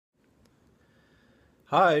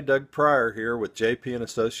Hi, Doug Pryor here with JP and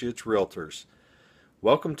Associates Realtors.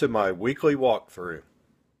 Welcome to my weekly walkthrough.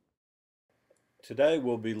 Today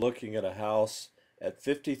we'll be looking at a house at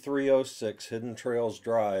 5306 Hidden Trails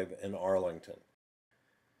Drive in Arlington.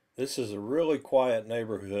 This is a really quiet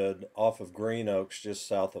neighborhood off of Green Oaks just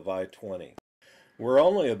south of I-20. We're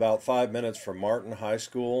only about 5 minutes from Martin High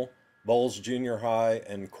School, Bowles Junior High,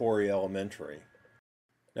 and Corey Elementary.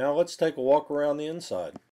 Now let's take a walk around the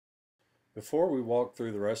inside. Before we walk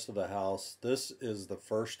through the rest of the house, this is the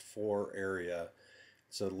first floor area.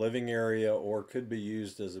 It's a living area or could be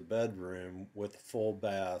used as a bedroom with a full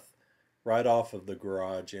bath right off of the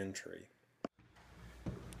garage entry.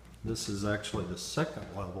 This is actually the second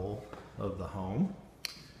level of the home,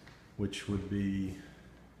 which would be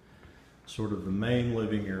sort of the main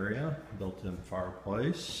living area, built-in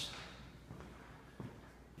fireplace.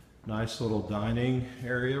 Nice little dining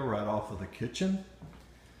area right off of the kitchen.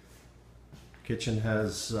 Kitchen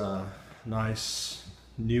has nice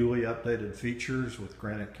newly updated features with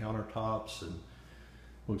granite countertops and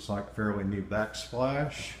looks like fairly new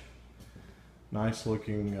backsplash. Nice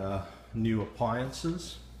looking new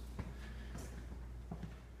appliances.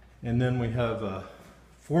 And then we have a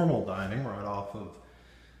formal dining right off of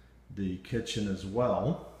the kitchen as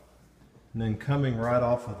well. And then coming right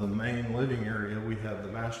off of the main living area, we have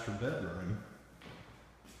the master bedroom.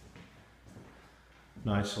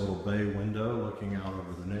 Nice little bay window looking out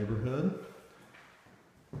over the neighborhood.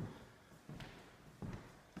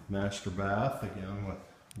 Master bath, again with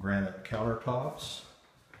granite countertops.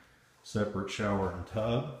 Separate shower and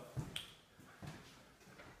tub.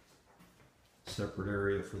 Separate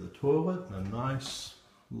area for the toilet and a nice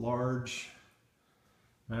large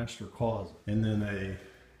master closet. And then a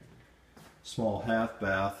small half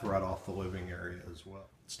bath right off the living area as well.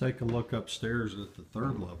 Let's take a look upstairs at the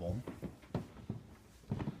third level.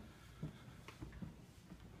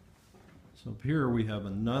 So up here we have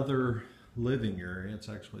another living area. It's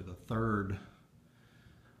actually the third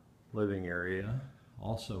living area,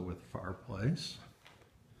 also with fireplace.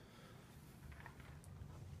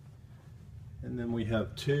 And then we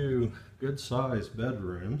have two good-sized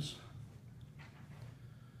bedrooms.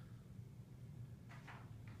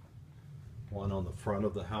 One on the front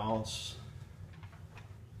of the house,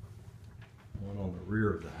 one on the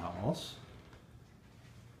rear of the house.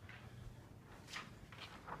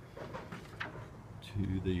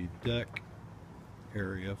 To the deck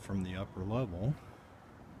area from the upper level.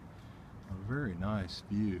 A very nice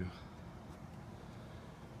view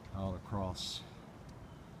out across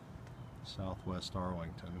southwest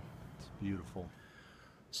Arlington. It's beautiful.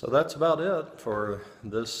 So that's about it for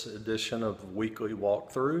this edition of Weekly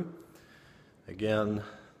Walkthrough. Again,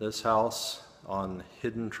 this house on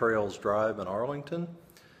Hidden Trails Drive in Arlington,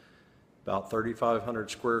 about 3,500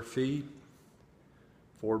 square feet.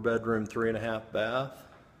 4-bedroom, 3.5 bath,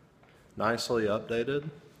 nicely updated.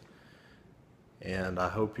 And I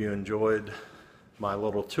hope you enjoyed my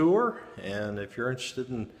little tour. And if you're interested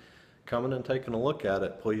in coming and taking a look at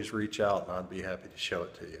it, please reach out and I'd be happy to show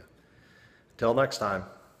it to you. Until next time.